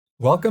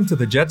Welcome to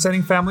the Jet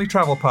Setting Family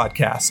Travel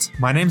Podcast.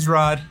 My name's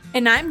Rod.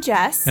 And I'm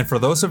Jess. And for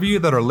those of you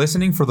that are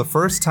listening for the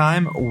first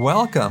time,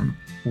 welcome.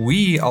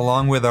 We,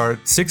 along with our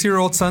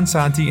 6-year-old son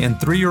Santi and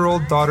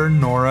 3-year-old daughter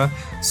Nora,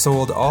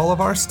 sold all of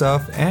our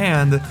stuff,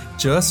 and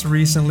just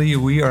recently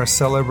we are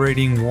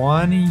celebrating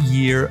 1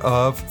 year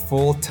of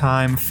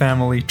full-time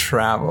family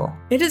travel.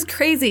 It is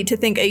crazy to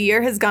think a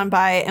year has gone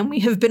by and we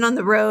have been on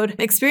the road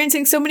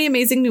experiencing so many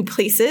amazing new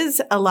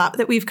places, a lot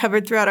that we've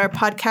covered throughout our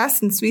podcast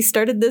since we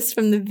started this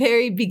from the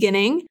very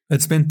beginning.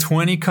 It's been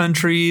 20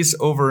 countries,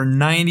 over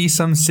 90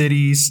 some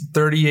cities,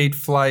 38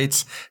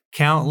 flights,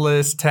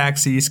 countless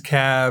taxis,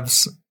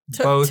 cabs,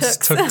 boats,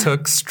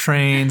 tuk-tuks,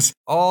 trains,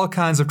 all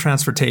kinds of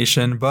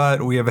transportation.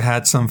 But we have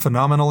had some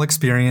phenomenal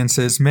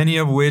experiences, many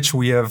of which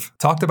we have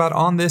talked about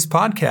on this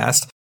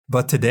podcast.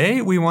 But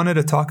today we wanted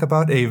to talk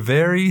about a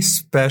very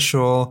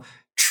special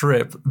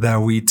trip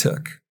that we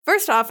took.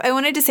 First off, I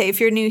wanted to say,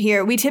 if you're new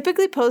here, we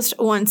typically post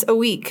once a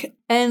week.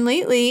 And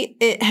lately,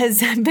 it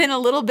has been a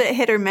little bit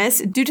hit or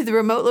miss due to the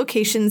remote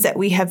locations that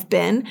we have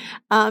been.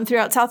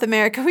 Throughout South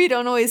America, we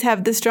don't always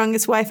have the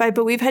strongest Wi-Fi,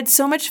 but we've had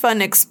so much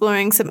fun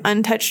exploring some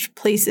untouched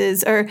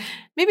places, or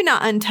maybe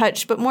not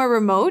untouched, but more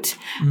remote,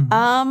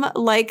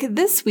 like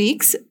this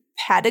week's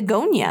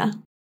Patagonia.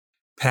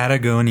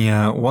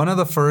 Patagonia, one of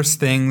the first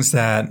things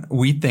that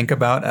we think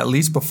about, at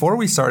least before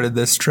we started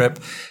this trip,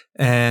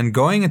 and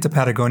going into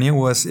Patagonia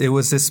was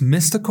this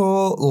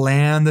mystical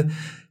land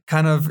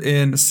kind of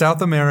in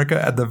South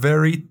America at the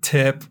very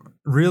tip,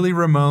 really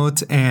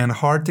remote and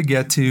hard to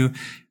get to,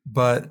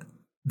 but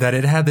that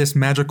it had this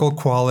magical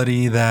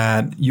quality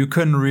that you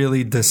couldn't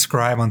really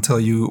describe until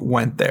you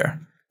went there.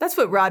 That's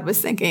what Rod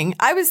was thinking.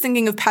 I was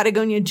thinking of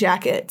Patagonia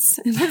jackets.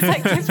 It's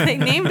like if they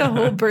named a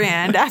whole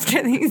brand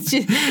after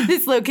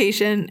this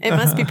location, it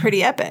must be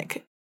pretty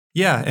epic.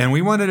 Yeah, and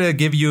we wanted to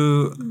give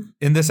you,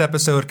 in this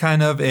episode,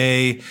 kind of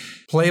a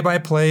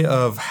play-by-play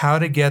of how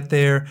to get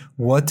there,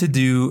 what to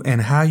do,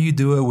 and how you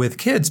do it with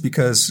kids.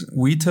 Because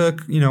we took,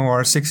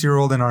 our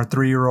 6-year-old and our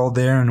 3-year-old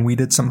there, and we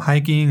did some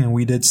hiking, and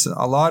we did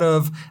a lot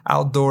of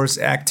outdoors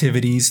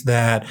activities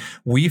that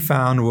we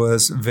found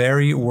was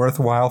very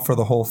worthwhile for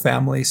the whole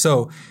family.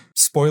 So,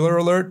 spoiler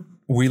alert,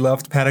 we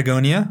loved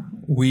Patagonia.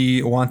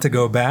 We want to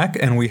go back,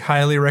 and we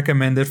highly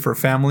recommend it for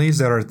families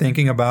that are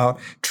thinking about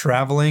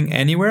traveling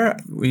anywhere.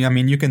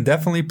 You can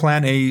definitely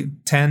plan a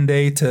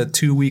 10-day to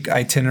 2-week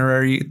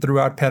itinerary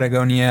throughout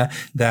Patagonia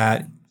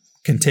that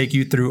can take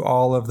you through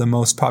all of the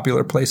most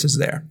popular places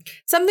there.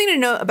 Something to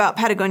note about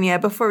Patagonia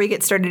before we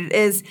get started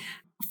is,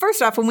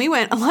 first off, when we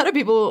went, a lot of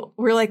people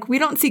were like, we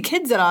don't see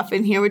kids that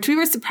often here, which we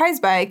were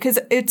surprised by because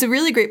it's a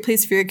really great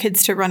place for your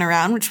kids to run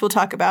around, which we'll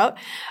talk about,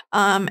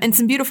 and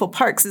some beautiful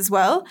parks as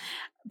well.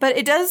 But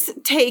it does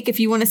take, if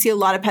you want to see a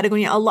lot of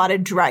Patagonia, a lot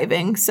of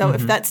driving. So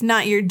if that's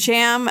not your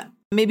jam,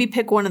 maybe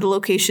pick one of the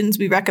locations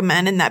we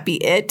recommend and that be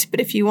it.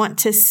 But if you want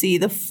to see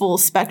the full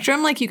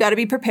spectrum, you got to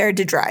be prepared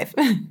to drive.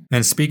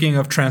 And speaking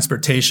of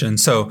transportation,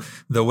 so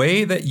the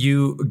way that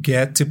you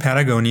get to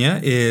Patagonia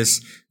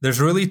is there's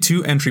really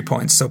 2 entry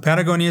points. So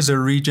Patagonia is a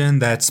region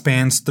that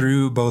spans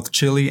through both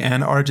Chile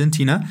and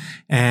Argentina.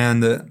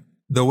 And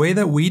the way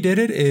that we did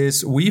it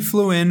is we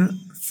flew in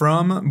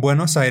from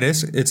Buenos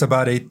Aires. It's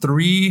about a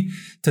 3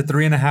 to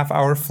 3.5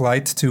 hour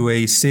flight to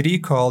a city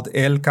called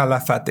El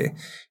Calafate.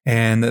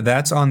 And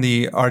that's on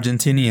the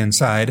Argentinian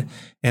side.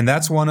 And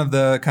that's one of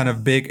the kind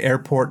of big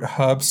airport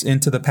hubs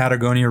into the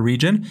Patagonia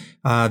region.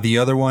 The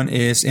other one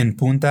is in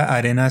Punta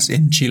Arenas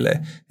in Chile.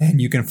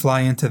 And you can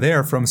fly into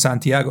there from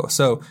Santiago.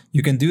 So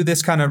you can do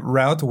this kind of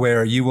route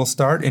where you will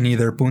start in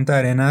either Punta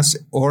Arenas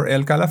or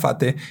El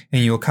Calafate,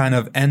 and you'll kind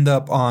of end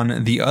up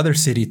on the other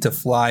city to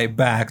fly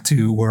back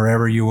to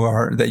wherever you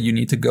are that you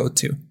need to go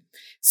to.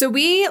 So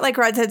we, like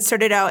Rod said,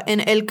 started out in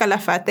El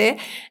Calafate,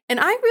 and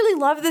I really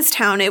love this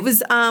town. It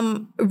was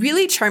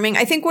really charming.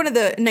 I think one of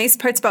the nice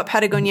parts about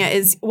Patagonia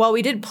is while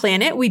we did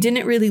plan it, we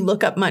didn't really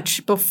look up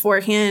much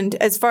beforehand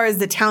as far as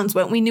the towns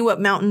went. We knew what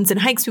mountains and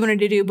hikes we wanted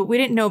to do, but we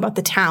didn't know about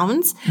the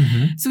towns.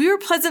 So we were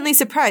pleasantly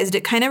surprised.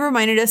 It kind of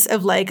reminded us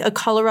of like a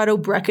Colorado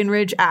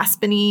Breckenridge,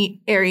 Aspeny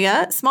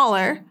area,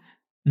 smaller,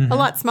 a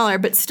lot smaller,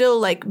 but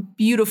still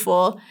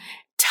beautiful.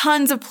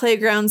 Tons of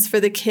playgrounds for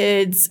the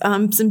kids,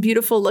 some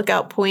beautiful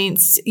lookout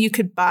points. You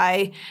could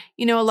buy,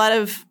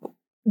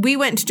 we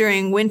went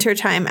during winter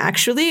time,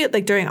 actually,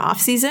 during off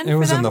season. It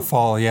was in the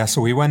fall. Yeah.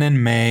 So we went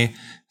in May,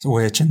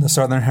 which in the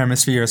Southern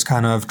Hemisphere is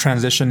kind of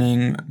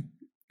transitioning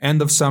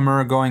end of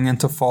summer, going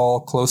into fall,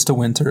 close to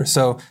winter.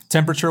 So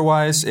temperature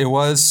wise, it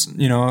was,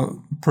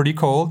 pretty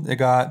cold. It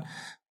got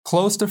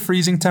close to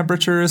freezing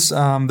temperatures.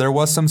 There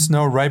was some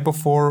snow right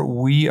before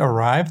we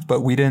arrived,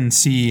 but we didn't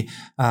see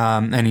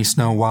any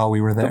snow while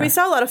we were there. But we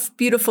saw a lot of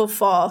beautiful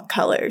fall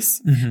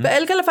colors. But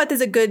El Calafate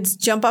is a good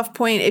jump off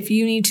point if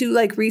you need to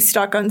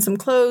restock on some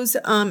clothes.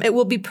 It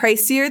will be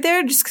pricier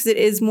there just because it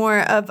is more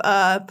of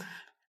a,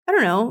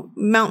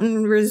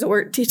 mountain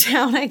resort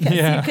town, I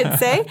guess you could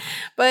say.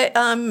 But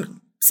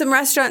some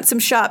restaurants, some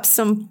shops,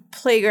 some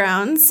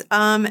playgrounds,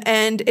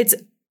 and it's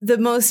the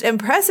most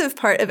impressive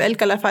part of El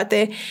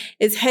Calafate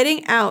is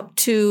heading out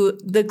to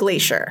the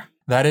glacier.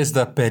 That is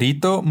the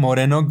Perito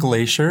Moreno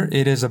Glacier.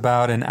 It is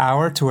about an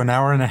hour to an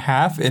hour and a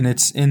half, and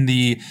it's in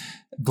the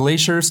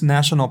Glaciers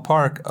National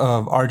Park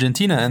of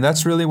Argentina. And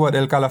that's really what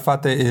El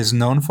Calafate is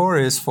known for,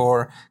 is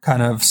for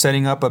kind of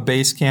setting up a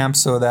base camp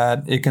so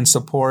that it can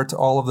support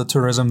all of the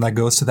tourism that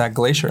goes to that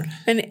glacier.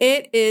 And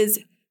it is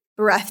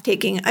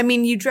breathtaking. I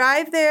mean, you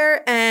drive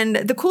there, and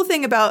the cool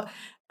thing about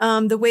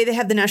the way they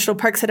have the national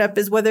park set up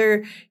is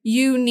whether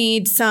you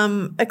need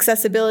some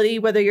accessibility,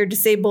 whether you're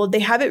disabled, they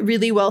have it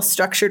really well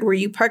structured where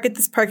you park at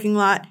this parking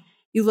lot,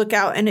 you look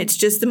out, and it's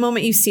just the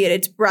moment you see it,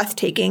 it's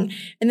breathtaking.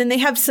 And then they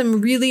have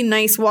some really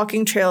nice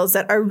walking trails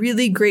that are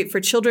really great for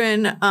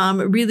children,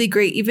 really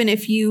great. Even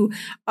if you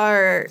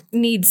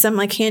need some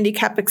like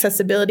handicap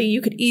accessibility,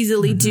 you could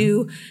easily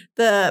do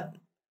the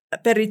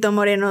Perito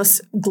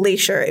Moreno's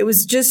glacier. It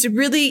was just a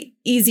really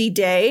easy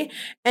day.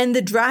 And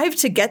the drive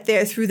to get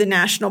there through the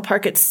national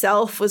park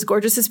itself was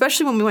gorgeous,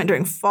 especially when we went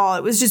during fall.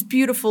 It was just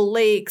beautiful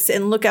lakes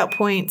and lookout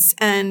points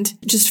and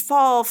just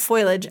fall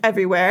foliage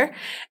everywhere.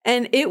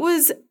 And it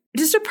was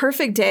just a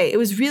perfect day. It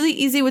was really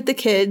easy with the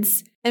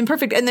kids and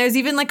perfect. And there's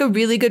even like a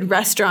really good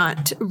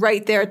restaurant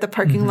right there at the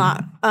parking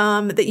lot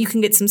that you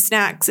can get some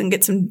snacks and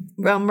get some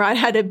Rod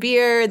had a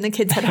beer and the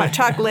kids had hot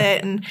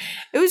chocolate. And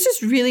it was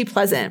just really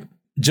pleasant.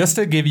 Just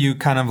to give you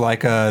kind of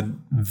like a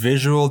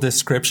visual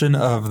description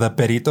of the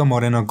Perito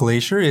Moreno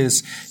Glacier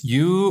is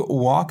you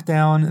walk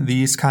down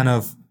these kind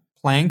of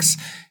planks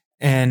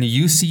and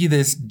you see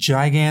this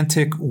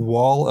gigantic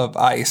wall of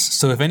ice.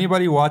 So if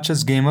anybody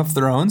watches Game of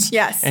Thrones,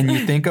 yes, and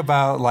you think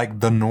about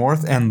like the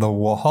North and the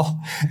Wall,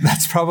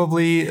 that's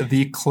probably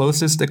the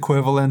closest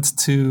equivalent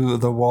to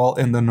the wall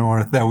in the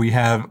North that we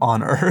have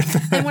on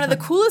Earth. And one of the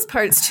coolest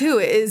parts too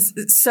is,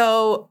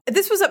 so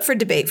this was up for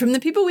debate from the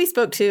people we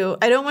spoke to.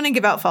 I don't want to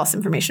give out false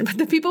information, but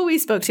the people we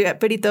spoke to at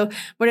Perito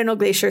Moreno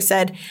Glacier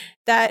said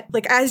that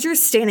like as you're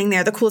standing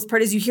there, the coolest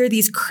part is you hear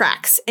these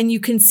cracks and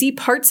you can see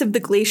parts of the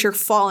glacier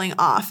falling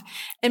off.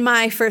 And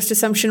my first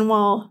assumption,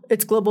 well,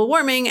 it's global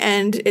warming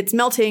and it's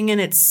melting and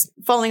it's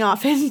falling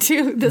off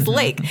into this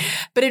lake.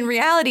 But in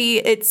reality,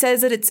 it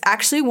says that it's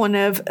actually one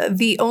of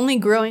the only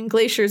growing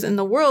glaciers in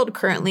the world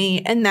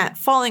currently. And that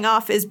falling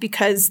off is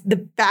because the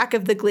back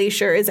of the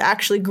glacier is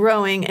actually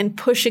growing and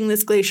pushing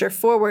this glacier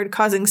forward,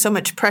 causing so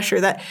much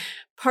pressure that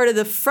part of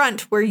the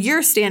front where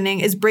you're standing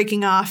is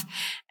breaking off.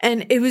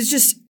 And it was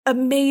just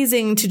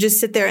amazing to just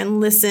sit there and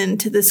listen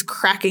to this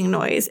cracking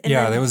noise. And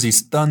there was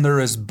these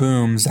thunderous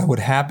booms that would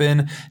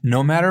happen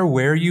no matter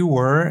where you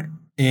were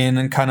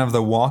in kind of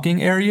the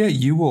walking area,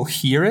 you will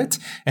hear it.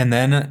 And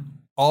then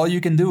all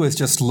you can do is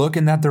just look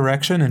in that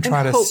direction and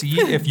try to see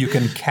if you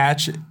can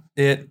catch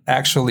it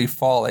actually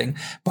falling.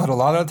 But a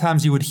lot of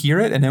times you would hear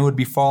it and it would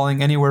be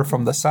falling anywhere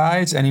from the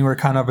sides, anywhere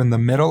kind of in the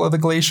middle of the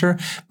glacier.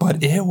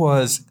 But it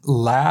was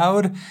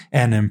loud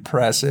and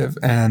impressive.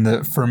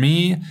 And for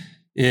me,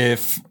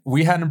 if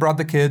we hadn't brought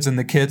the kids and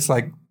the kids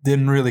like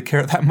didn't really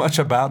care that much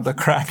about the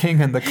cracking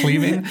and the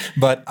cleaving,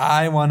 but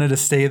I wanted to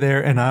stay there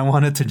and I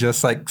wanted to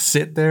just like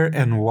sit there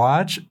and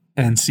watch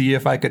and see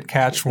if I could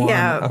catch one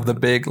of the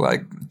big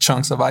like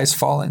chunks of ice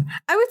falling.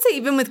 I would say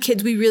even with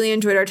kids, we really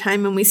enjoyed our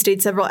time and we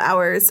stayed several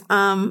hours.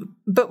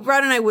 But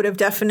Rod and I would have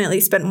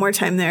definitely spent more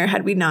time there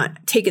had we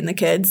not taken the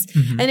kids.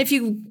 And if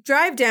you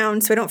drive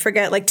down, so I don't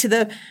forget, like to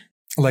the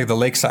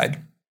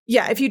lakeside.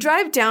 Yeah, if you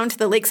drive down to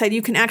the lakeside,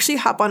 you can actually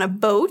hop on a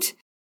boat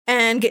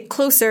and get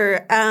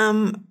closer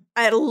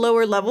at a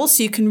lower level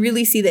so you can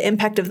really see the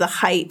impact of the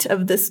height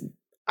of this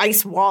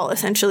ice wall,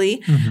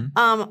 essentially,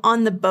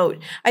 on the boat.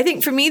 I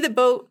think for me, the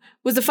boat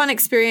was a fun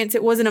experience.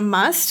 It wasn't a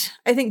must.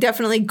 I think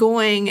definitely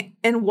going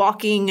and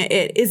walking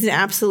it is an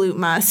absolute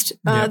must.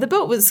 The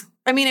boat was,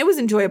 I mean, it was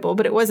enjoyable,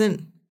 but it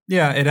wasn't.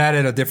 Yeah, it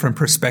added a different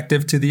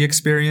perspective to the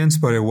experience,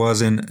 but it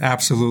wasn't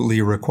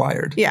absolutely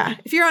required. Yeah,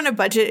 if you're on a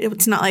budget,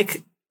 it's not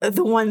like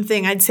the one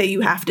thing I'd say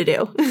you have to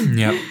do.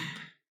 Yep.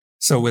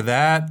 So with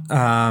that,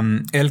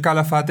 El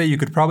Calafate, you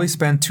could probably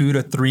spend 2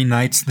 to 3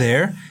 nights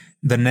there.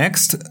 The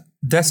next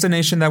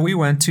destination that we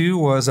went to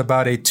was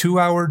about a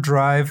 2-hour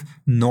drive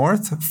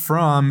north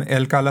from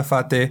El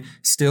Calafate,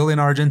 still in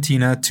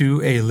Argentina,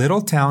 to a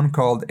little town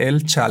called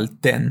El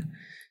Chaltén.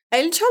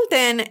 El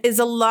Chaltén is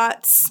a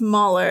lot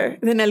smaller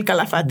than El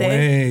Calafate.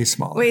 Way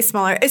smaller. Way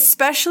smaller.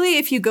 Especially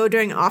if you go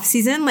during off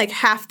season, like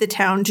half the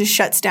town just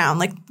shuts down.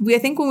 Like I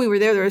think when we were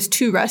there was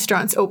 2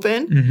 restaurants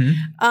open.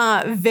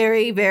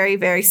 Very, very,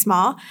 very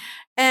small.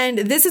 And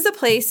this is a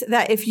place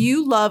that if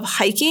you love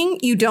hiking,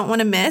 you don't want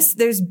to miss.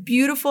 There's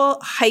beautiful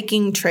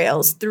hiking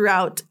trails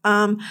throughout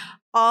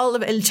all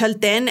of El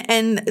Chaltén.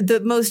 And the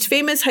most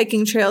famous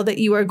hiking trail that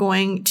you are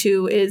going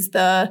to is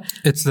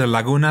It's the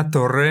Laguna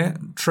Torre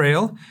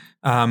Trail.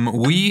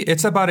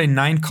 It's about a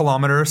 9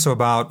 kilometer, so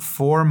about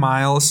 5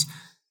 miles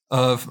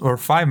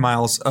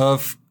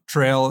of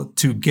trail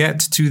to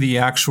get to the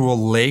actual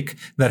lake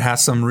that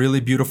has some really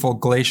beautiful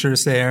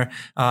glaciers there.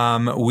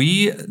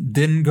 We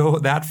didn't go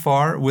that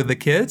far with the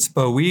kids,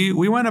 but we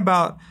went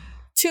about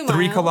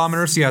 3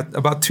 kilometers. Yeah,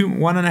 about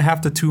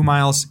 1.5 to 2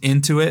 miles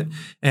into it.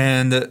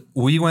 And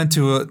we went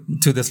to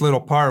this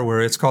little part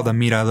where it's called a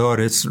mirador.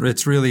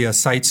 It's really a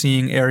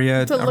sightseeing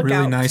area, a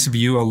really nice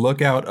view, a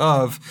lookout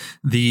of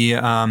the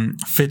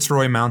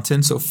Fitzroy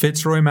Mountain. So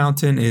Fitzroy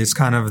Mountain is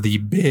kind of the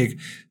big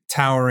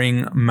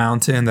towering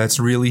mountain that's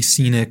really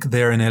scenic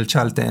there in El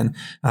Chalten.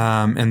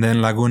 And then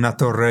Laguna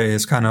Torre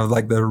is kind of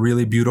like the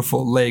really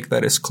beautiful lake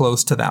that is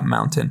close to that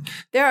mountain.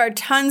 There are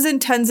tons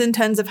and tons and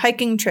tons of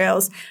hiking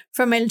trails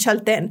from El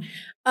Chalten.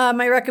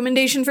 My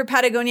recommendation for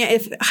Patagonia,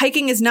 if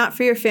hiking is not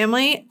for your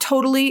family,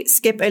 totally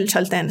skip El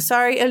Chalten.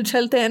 Sorry, El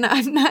Chalten.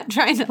 I'm not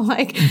trying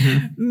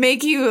to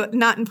make you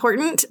not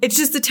important. It's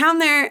just the town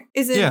there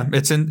isn't. Yeah,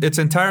 it's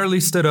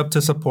entirely stood up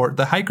to support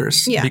the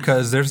hikers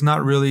because there's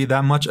not really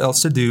that much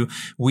else to do.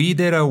 We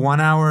did a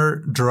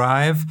 1-hour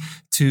drive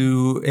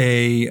to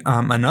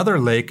another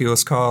lake. It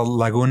was called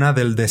Laguna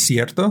del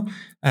Desierto,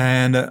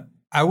 and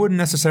I wouldn't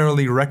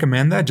necessarily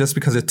recommend that just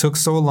because it took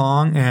so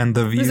long and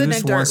the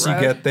views once you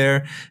get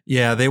there,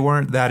 they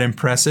weren't that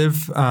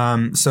impressive.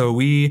 So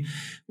we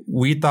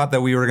thought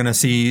that we were going to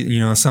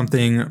see,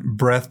 something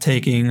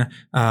breathtaking.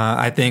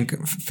 I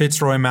think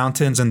Fitzroy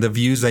Mountains and the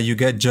views that you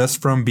get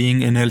just from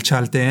being in El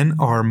Chalten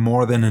are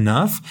more than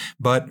enough.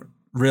 But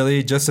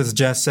really, just as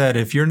Jess said,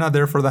 if you're not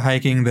there for the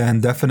hiking,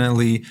 then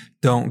definitely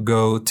don't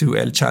go to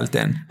El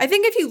Chalten. I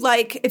think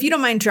if you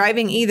don't mind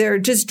driving either,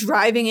 just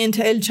driving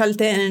into El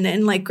Chalten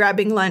and like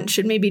grabbing lunch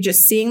and maybe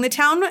just seeing the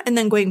town and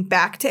then going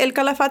back to El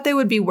Calafate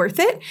would be worth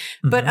it.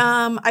 Mm-hmm. But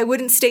I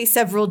wouldn't stay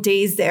several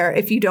days there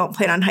if you don't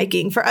plan on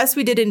hiking. For us,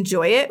 we did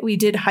enjoy it. We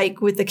did hike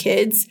with the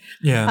kids.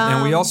 Yeah.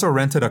 And we also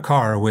rented a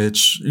car,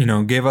 which,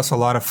 gave us a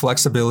lot of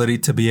flexibility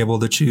to be able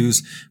to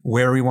choose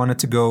where we wanted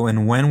to go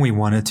and when we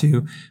wanted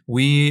to.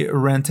 We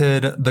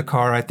rented the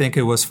car, I think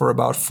it was for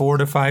about 4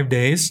 to 5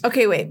 days.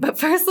 Okay, wait. But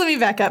first, let me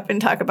back up and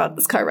talk about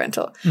this car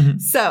rental. Mm-hmm.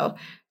 So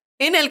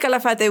in El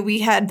Calafate, we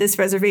had this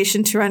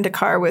reservation to rent a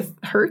car with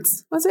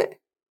Hertz, was it?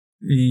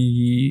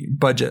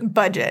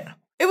 Budget.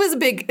 It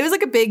was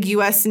like a big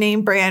U.S.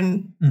 name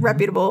brand,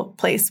 reputable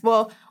place.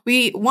 Well,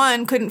 we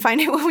couldn't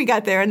find it when we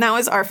got there, and that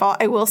was our fault.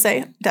 I will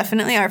say,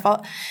 definitely our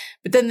fault.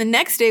 But then the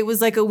next day was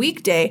like a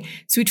weekday.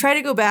 So we tried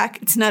to go back.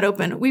 It's not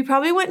open. We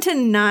probably went to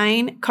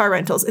 9 car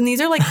rentals. And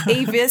these are like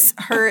Avis,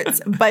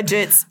 Hertz,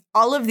 Budgets,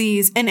 all of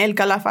these in El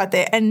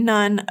Calafate, and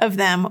none of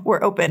them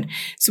were open.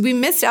 So we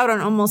missed out on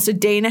almost a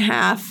day and a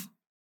half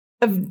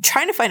of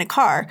trying to find a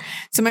car.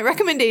 So my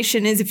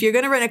recommendation is if you're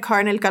going to rent a car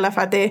in El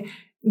Calafate,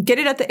 get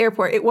it at the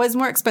airport. It was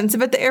more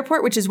expensive at the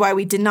airport, which is why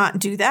we did not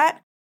do that.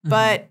 Mm-hmm.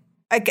 But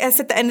I guess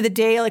at the end of the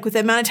day, like with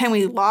the amount of time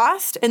we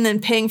lost and then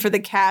paying for the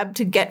cab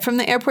to get from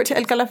the airport to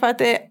El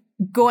Calafate,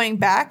 going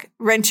back,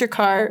 rent your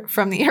car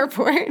from the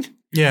airport.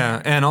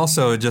 Yeah. And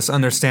also just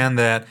understand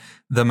that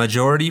the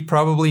majority,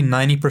 probably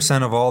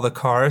 90% of all the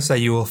cars that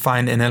you will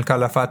find in El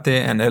Calafate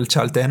and El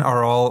Chalten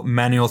are all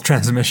manual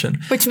transmission.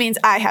 Which means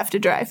I have to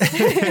drive.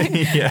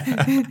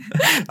 Yeah.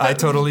 I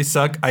totally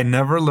suck. I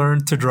never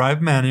learned to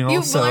drive manual.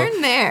 You've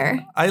learned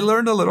there. I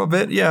learned a little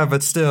bit, yeah,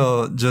 but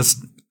still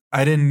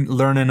I didn't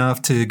learn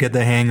enough to get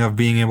the hang of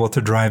being able to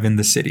drive in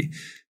the city.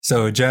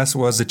 So Jess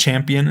was the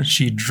champion.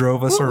 She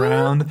drove us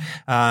around.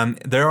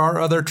 There are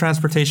other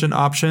transportation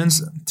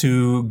options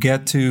to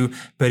get to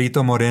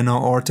Perito Moreno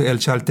or to El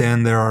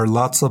Chalten. There are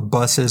lots of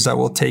buses that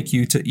will take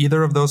you to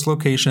either of those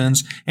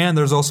locations. And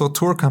there's also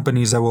tour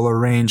companies that will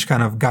arrange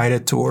kind of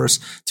guided tours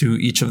to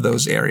each of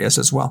those areas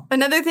as well.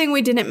 Another thing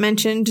we didn't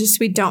mention, just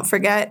we don't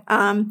forget,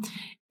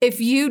 if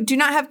you do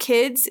not have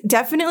kids,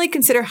 definitely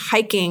consider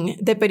hiking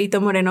the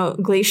Perito Moreno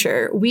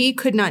Glacier. We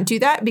could not do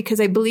that because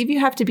I believe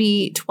you have to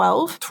be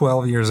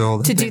 12 years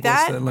old to do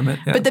that. The limit,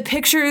 yeah. But the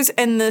pictures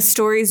and the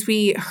stories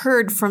we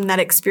heard from that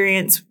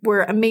experience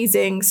were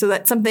amazing. So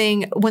that's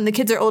something when the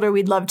kids are older,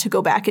 we'd love to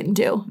go back and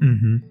do.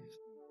 Mm-hmm.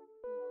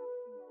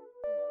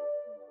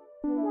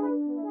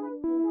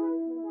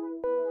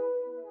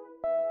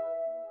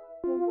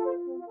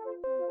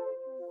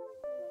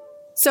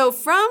 So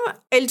from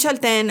El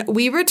Chalten,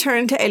 we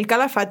returned to El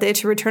Calafate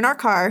to return our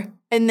car,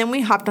 and then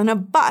we hopped on a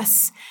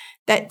bus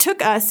that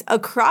took us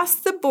across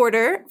the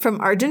border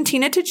from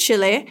Argentina to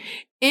Chile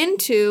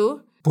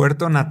into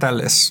Puerto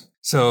Natales.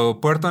 So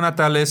Puerto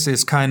Natales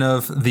is kind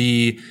of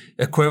the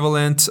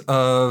equivalent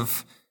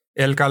of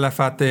El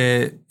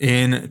Calafate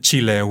in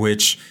Chile,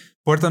 which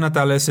Puerto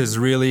Natales is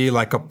really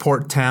like a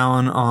port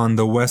town on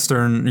the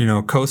western,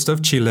 coast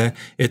of Chile.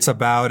 It's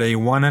about a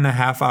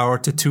 1.5 hour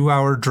to 2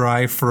 hour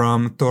drive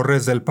from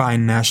Torres del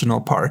Paine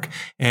National Park.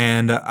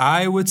 And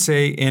I would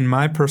say, in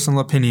my personal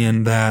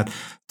opinion, that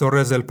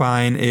Torres del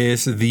Paine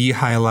is the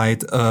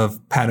highlight of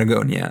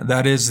Patagonia.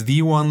 That is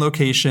the one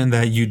location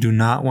that you do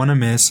not want to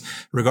miss,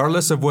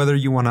 regardless of whether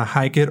you want to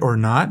hike it or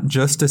not.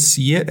 Just to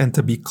see it and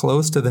to be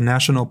close to the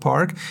national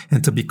park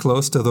and to be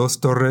close to those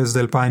Torres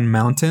del Paine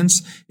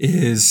mountains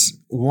is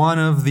one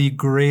of the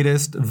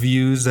greatest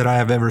views that I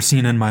have ever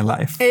seen in my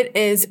life. It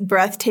is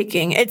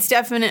breathtaking. It's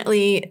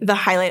definitely the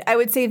highlight. I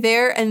would say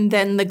there and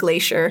then the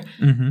glacier.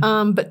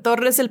 Mm-hmm. But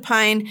Torres del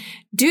Paine,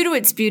 due to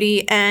its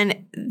beauty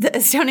and the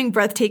astounding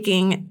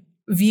breathtaking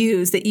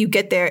views that you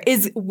get there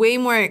is way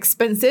more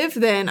expensive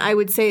than I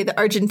would say the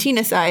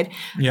Argentina side.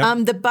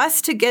 Yep. The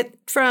bus to get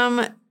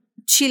from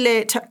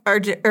Chile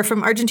to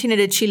from Argentina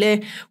to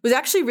Chile was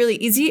actually really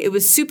easy. It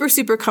was super,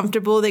 super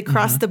comfortable. They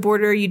crossed the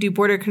border, you do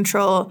border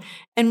control,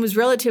 and was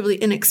relatively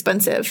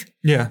inexpensive.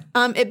 Yeah.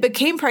 It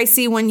became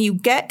pricey when you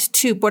get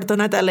to Puerto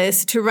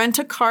Natales. To rent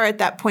a car at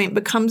that point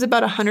becomes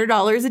about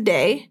 $100 a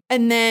day.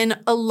 And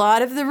then a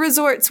lot of the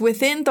resorts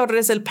within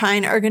Torres del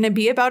Paine are going to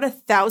be about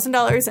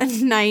 $1,000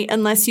 a night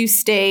unless you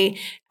stay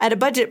at a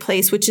budget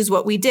place, which is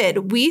what we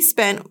did. We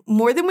spent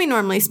more than we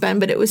normally spend,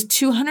 but it was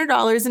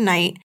 $200 a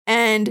night.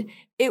 And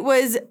it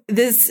was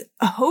this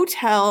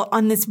hotel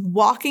on this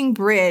walking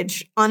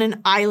bridge on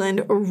an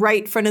island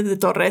right in front of the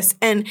Torres.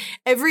 And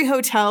every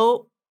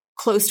hotel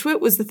close to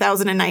it was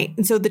 $1,000 a night.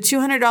 And so the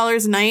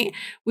 $200 a night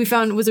we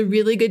found was a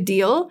really good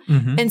deal.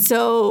 And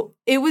so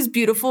it was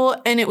beautiful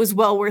and it was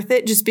well worth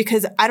it just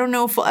because I don't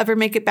know if we'll ever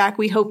make it back.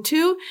 We hope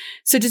to.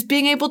 So just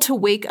being able to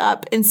wake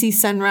up and see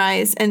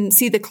sunrise and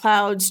see the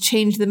clouds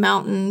change the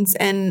mountains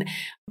and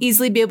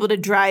easily be able to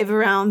drive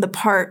around the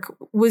park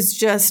was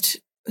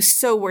just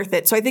so worth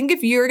it. So I think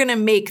if you're going to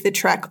make the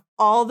trek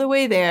all the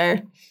way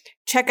there,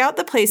 check out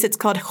the place. It's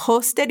called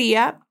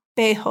Hosteria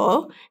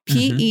Pejo,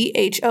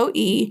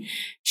 Pehoe.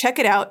 Check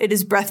it out. It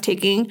is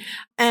breathtaking.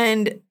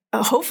 And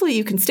hopefully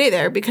you can stay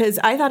there because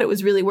I thought it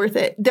was really worth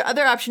it. The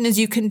other option is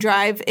you can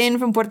drive in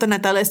from Puerto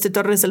Natales to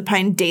Torres del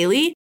Paine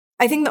daily.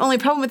 I think the only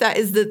problem with that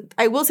is that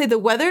I will say the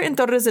weather in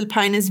Torres del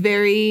Paine is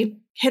very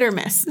hit or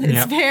miss.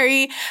 It's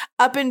very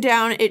up and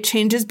down. It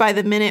changes by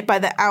the minute, by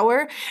the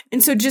hour.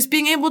 And so just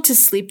being able to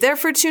sleep there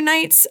for 2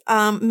 nights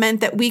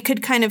meant that we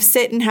could kind of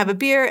sit and have a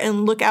beer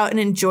and look out and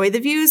enjoy the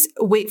views,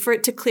 wait for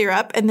it to clear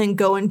up, and then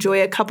go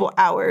enjoy a couple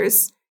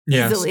hours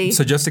easily.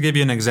 So just to give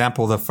you an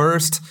example, the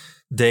first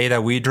day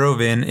that we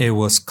drove in, it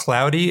was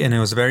cloudy and it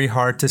was very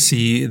hard to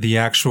see the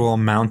actual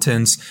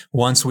mountains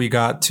once we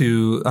got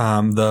to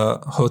the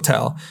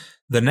hotel.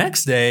 The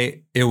next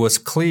day, it was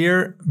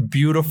clear,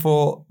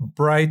 beautiful,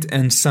 bright,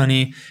 and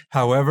sunny.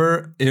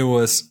 However, it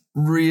was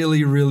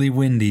really, really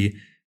windy.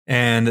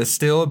 And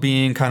still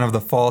being kind of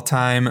the fall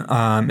time,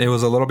 it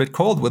was a little bit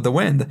cold with the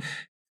wind.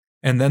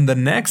 And then the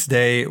next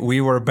day, we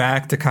were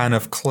back to kind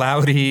of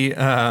cloudy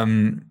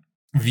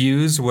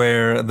views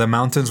where the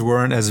mountains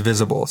weren't as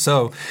visible.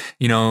 So,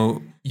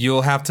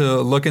 you'll have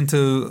to look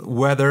into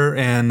weather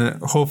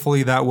and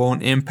hopefully that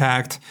won't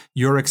impact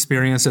your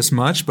experience as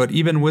much. But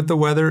even with the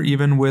weather,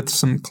 even with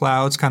some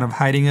clouds kind of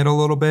hiding it a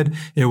little bit,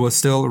 it was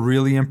still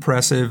really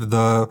impressive.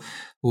 The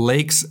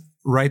lakes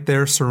right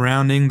there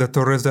surrounding the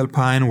Torres del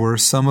Paine were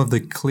some of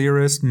the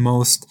clearest,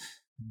 most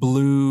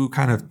blue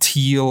kind of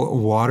teal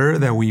water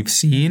that we've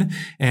seen.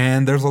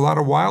 And there's a lot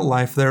of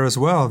wildlife there as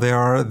well. There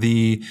are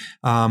the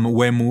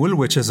huemul,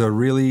 which is a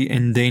really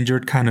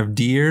endangered kind of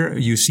deer.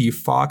 You see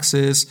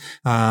foxes.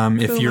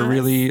 If you're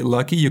really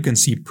lucky, you can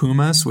see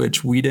pumas,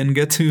 which we didn't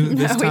get to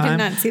this time. No, we did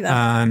not see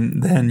that.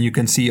 Then you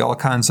can see all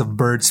kinds of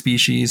bird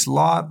species, a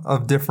lot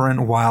of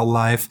different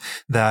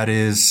wildlife that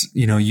is,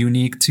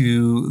 unique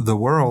to the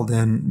world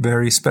and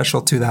very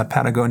special to that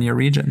Patagonia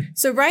region.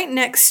 So right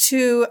next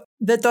to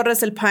the Torres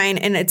del Paine,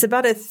 and it's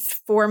about a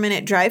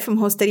 4-minute drive from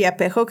Hosteria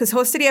Pejo, because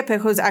Hosteria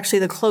Pejo is actually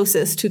the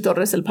closest to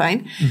Torres del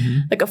Paine.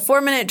 Like a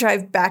 4-minute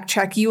drive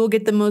backtrack, you will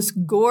get the most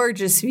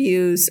gorgeous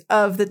views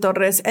of the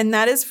Torres, and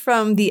that is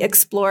from the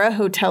Explora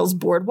Hotel's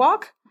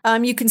boardwalk.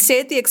 You can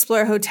stay at the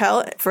Explora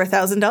Hotel for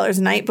 $1,000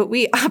 a night, but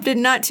we opted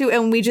not to,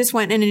 and we just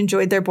went and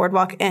enjoyed their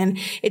boardwalk. And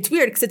it's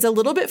weird because it's a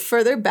little bit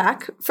further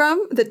back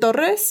from the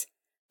Torres,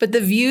 but the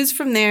views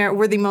from there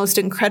were the most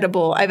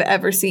incredible I've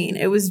ever seen.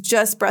 It was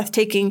just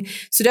breathtaking.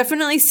 So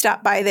definitely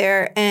stop by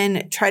there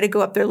and try to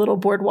go up their little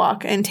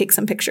boardwalk and take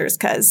some pictures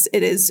because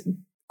it is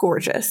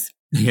gorgeous.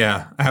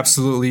 Yeah,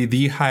 absolutely.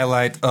 The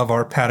highlight of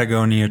our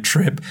Patagonia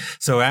trip.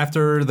 So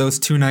after those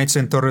 2 nights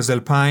in Torres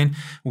del Paine,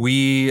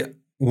 we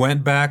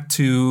went back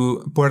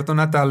to Puerto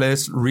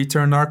Natales,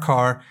 returned our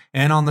car,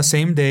 and on the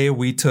same day,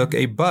 we took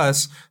a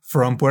bus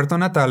from Puerto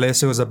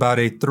Natales. It was about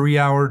a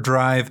 3-hour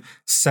drive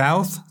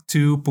south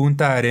to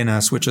Punta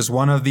Arenas, which is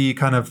one of the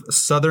kind of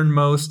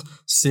southernmost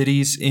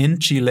cities in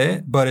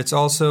Chile, but it's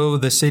also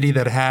the city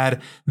that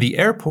had the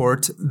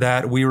airport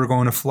that we were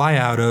going to fly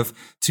out of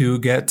to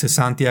get to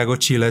Santiago,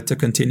 Chile to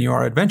continue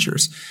our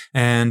adventures.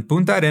 And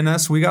Punta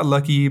Arenas, we got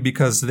lucky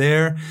because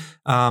there,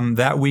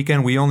 that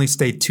weekend, we only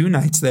stayed 2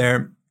 nights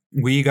there.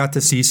 We got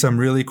to see some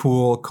really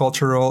cool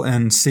cultural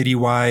and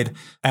citywide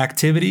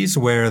activities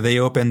where they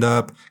opened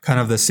up kind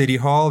of the city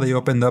hall. They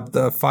opened up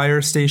the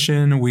fire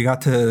station. We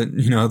got to,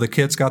 the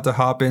kids got to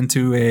hop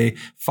into a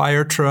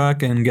fire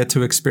truck and get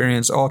to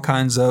experience all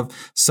kinds of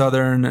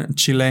southern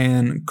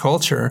Chilean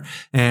culture.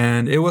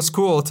 And it was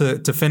cool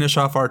to finish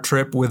off our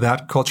trip with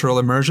that cultural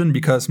immersion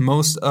because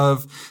most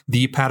of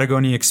the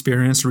Patagonia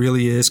experience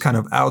really is kind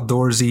of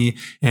outdoorsy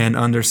and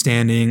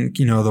understanding,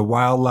 the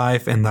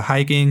wildlife and the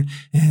hiking,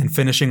 and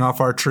finishing off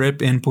our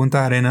trip in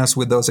Punta Arenas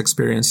with those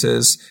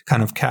experiences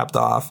kind of capped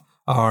off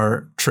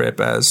our trip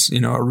as,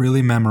 a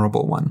really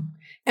memorable one.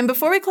 And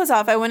before we close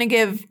off, I want to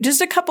give just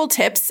a couple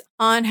tips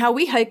on how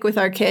we hike with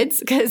our kids,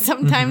 because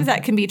sometimes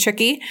that can be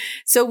tricky.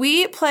 So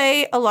we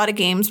play a lot of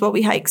games while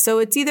we hike. So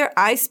it's either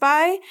I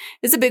Spy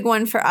is a big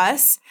one for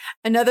us.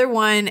 Another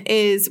one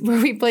is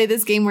where we play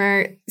this game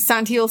where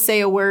Santi will say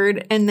a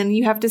word and then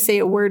you have to say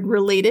a word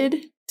related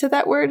to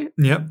that word.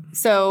 Yep.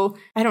 So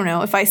I don't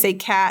know, if I say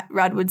cat,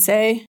 Rod would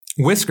say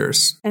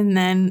whiskers. And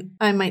then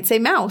I might say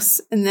mouse.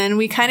 And then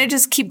we kind of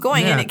just keep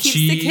going and it keeps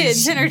the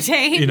kids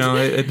entertained. You know,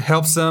 it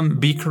helps them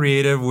be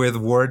creative with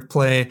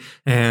wordplay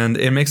and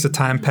it makes the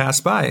time pass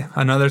by.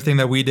 Another thing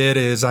that we did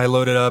is I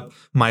loaded up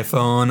my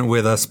phone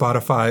with a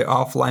Spotify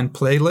offline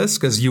playlist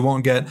because you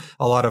won't get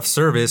a lot of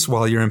service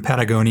while you're in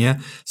Patagonia.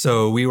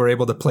 So we were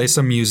able to play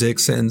some music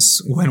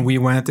since when we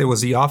went, it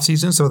was the off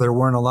season. So there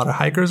weren't a lot of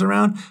hikers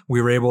around.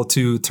 We were able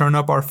to turn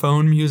up our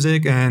phone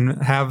music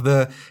and have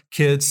the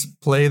kids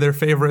play their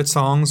favorite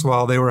songs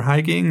while they were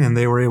hiking, and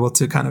they were able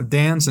to kind of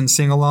dance and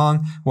sing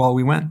along while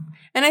we went.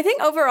 And I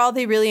think overall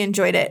they really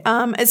enjoyed it,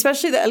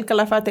 especially the El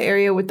Calafate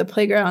area with the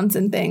playgrounds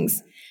and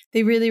things.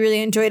 They really,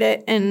 really enjoyed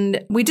it,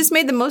 and we just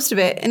made the most of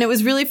it. And it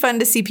was really fun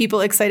to see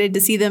people excited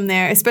to see them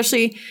there,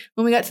 especially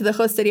when we got to the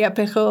Hosteria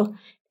Pejo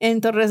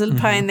in Torres del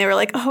Paine. They were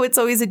like, oh, it's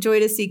always a joy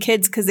to see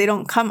kids because they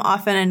don't come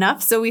often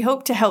enough. So we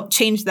hope to help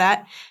change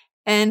that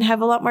and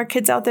have a lot more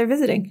kids out there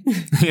visiting.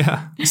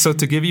 Yeah. So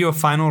to give you a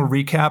final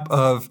recap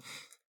of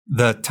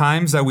the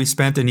times that we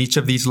spent in each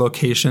of these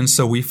locations.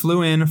 So we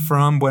flew in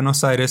from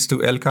Buenos Aires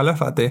to El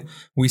Calafate.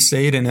 We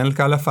stayed in El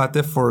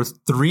Calafate for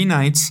 3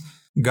 nights,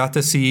 got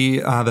to see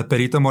the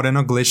Perito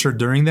Moreno Glacier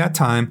during that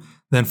time.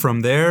 Then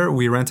from there,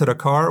 we rented a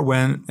car,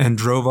 went and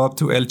drove up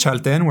to El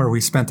Chalten, where we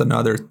spent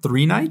another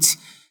 3 nights.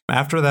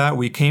 After that,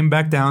 we came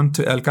back down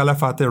to El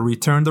Calafate,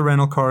 returned the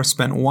rental car,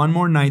 spent 1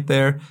 more night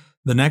there.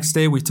 The next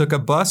day, we took a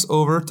bus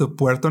over to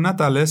Puerto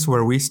Natales,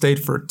 where we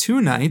stayed for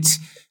 2 nights.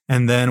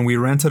 And then we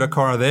rented a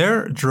car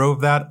there, drove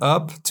that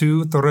up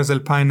to Torres del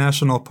Paine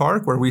National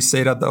Park, where we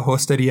stayed at the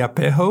Hosteria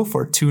Pejo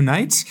for 2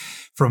 nights.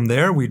 From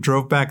there, we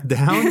drove back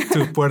down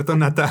to Puerto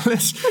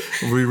Natales.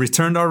 We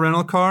returned our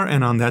rental car,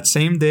 and on that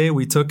same day,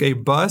 we took a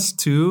bus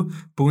to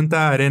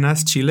Punta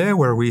Arenas, Chile,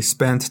 where we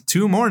spent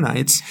 2 more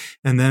nights,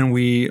 and then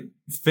we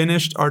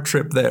finished our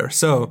trip there.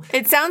 So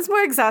it sounds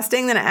more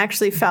exhausting than it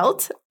actually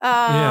felt.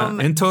 Yeah,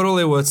 in total,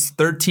 it was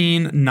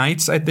 13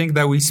 nights, I think,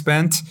 that we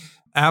spent.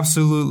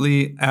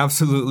 Absolutely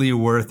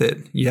worth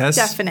it. Yes,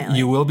 definitely.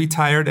 You will be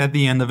tired at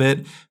the end of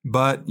it,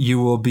 but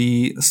you will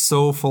be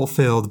so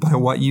fulfilled by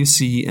what you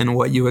see and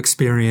what you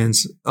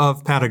experience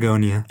of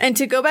Patagonia. And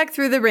to go back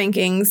through the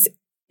rankings,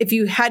 if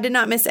you had to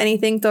not miss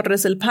anything,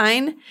 Torres del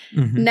Paine.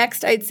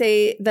 Next, I'd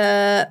say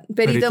the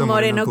Perito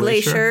Moreno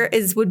Glacier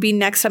would be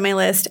next on my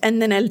list,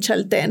 and then El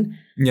Chalten.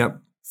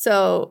 Yep.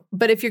 So,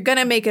 but if you're going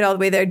to make it all the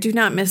way there, do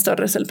not miss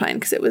Torres del Paine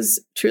because it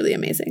was truly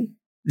amazing.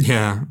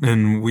 Yeah,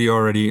 and we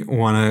already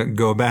want to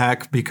go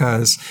back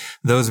because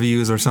those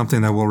views are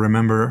something that we'll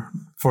remember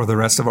for the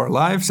rest of our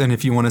lives. And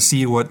if you want to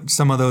see what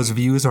some of those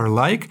views are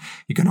like,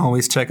 you can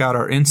always check out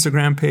our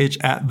Instagram page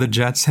at the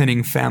Jet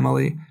Setting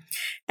Family.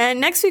 And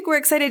next week, we're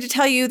excited to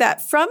tell you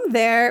that from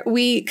there,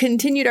 we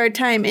continued our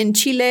time in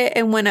Chile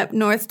and went up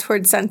north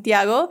towards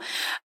Santiago,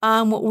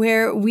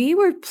 where we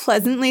were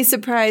pleasantly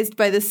surprised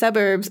by the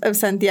suburbs of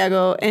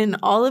Santiago and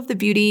all of the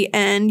beauty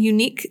and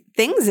unique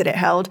things that it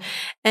held.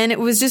 And it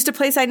was just a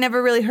place I'd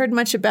never really heard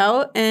much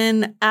about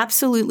and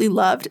absolutely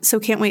loved. So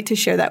can't wait to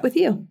share that with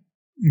you.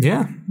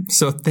 Yeah.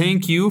 So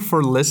thank you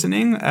for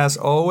listening. As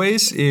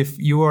always, if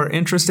you are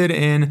interested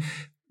in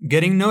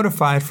getting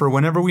notified for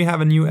whenever we have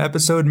a new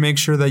episode, make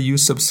sure that you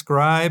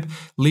subscribe.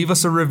 Leave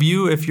us a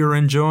review if you're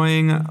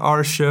enjoying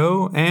our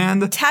show.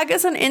 And tag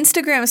us on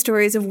Instagram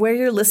stories of where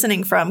you're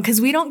listening from,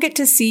 because we don't get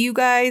to see you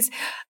guys.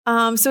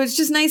 So it's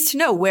just nice to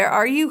know, where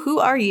are you? Who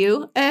are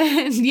you?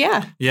 And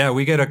yeah,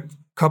 we get a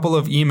couple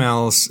of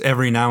emails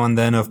every now and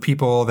then of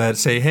people that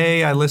say,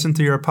 hey, I listened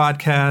to your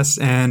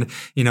podcast and,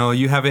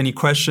 you have any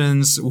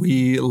questions.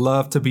 We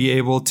love to be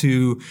able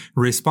to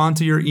respond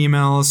to your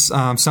emails.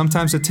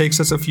 Sometimes it takes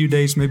us a few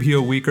days, maybe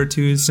a week or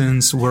 2,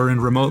 since we're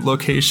in remote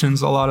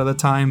locations a lot of the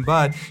time.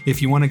 But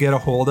if you want to get a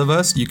hold of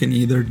us, you can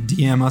either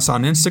DM us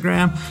on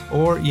Instagram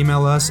or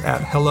email us at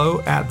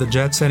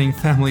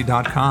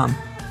hello@thejetsettingfamily.com.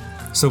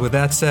 So with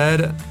that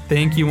said,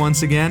 thank you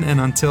once again. And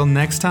until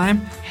next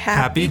time,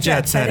 happy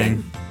jet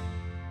setting.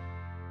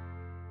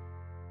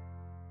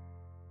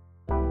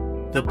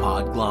 The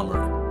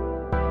Podglomerate,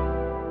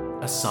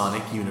 a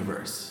sonic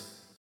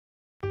universe.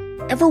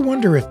 Ever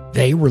wonder if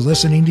they were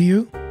listening to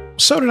you?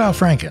 So did Al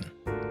Franken.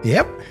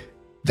 Yep,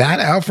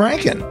 that Al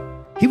Franken.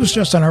 He was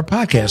just on our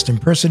podcast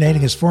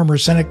impersonating his former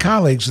Senate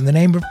colleagues in the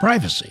name of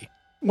privacy.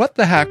 What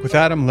the Hack with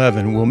Adam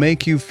Levin will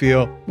make you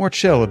feel more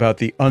chill about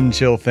the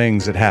unchill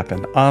things that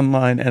happen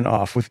online and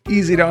off, with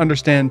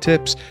easy-to-understand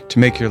tips to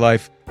make your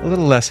life a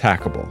little less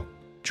hackable.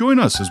 Join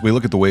us as we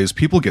look at the ways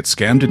people get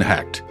scammed and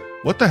hacked.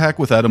 What the Hack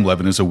with Adam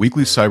Levin is a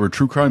weekly cyber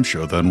true crime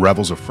show that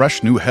unravels a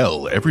fresh new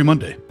hell every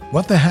Monday.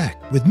 What the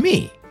Hack with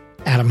me,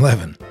 Adam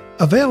Levin.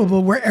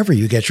 Available wherever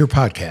you get your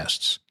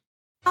podcasts.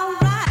 All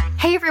right.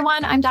 Hey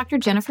everyone, I'm Dr.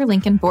 Jennifer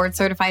Lincoln,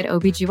 board-certified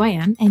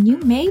OBGYN, and you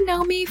may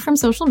know me from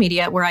social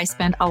media where I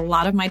spend a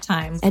lot of my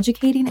time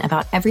educating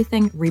about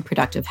everything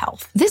reproductive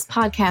health. This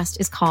podcast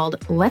is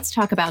called Let's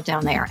Talk About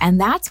Down There,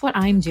 and that's what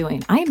I'm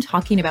doing. I am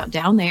talking about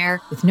down there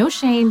with no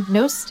shame,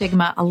 no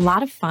stigma, a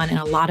lot of fun, and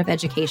a lot of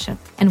education.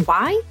 And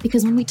why?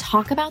 Because when we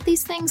talk about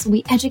these things,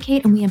 we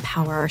educate and we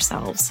empower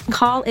ourselves.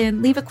 Call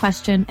in, leave a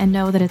question, and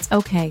know that it's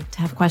okay to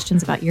have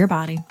questions about your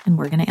body, and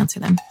we're going to answer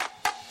them.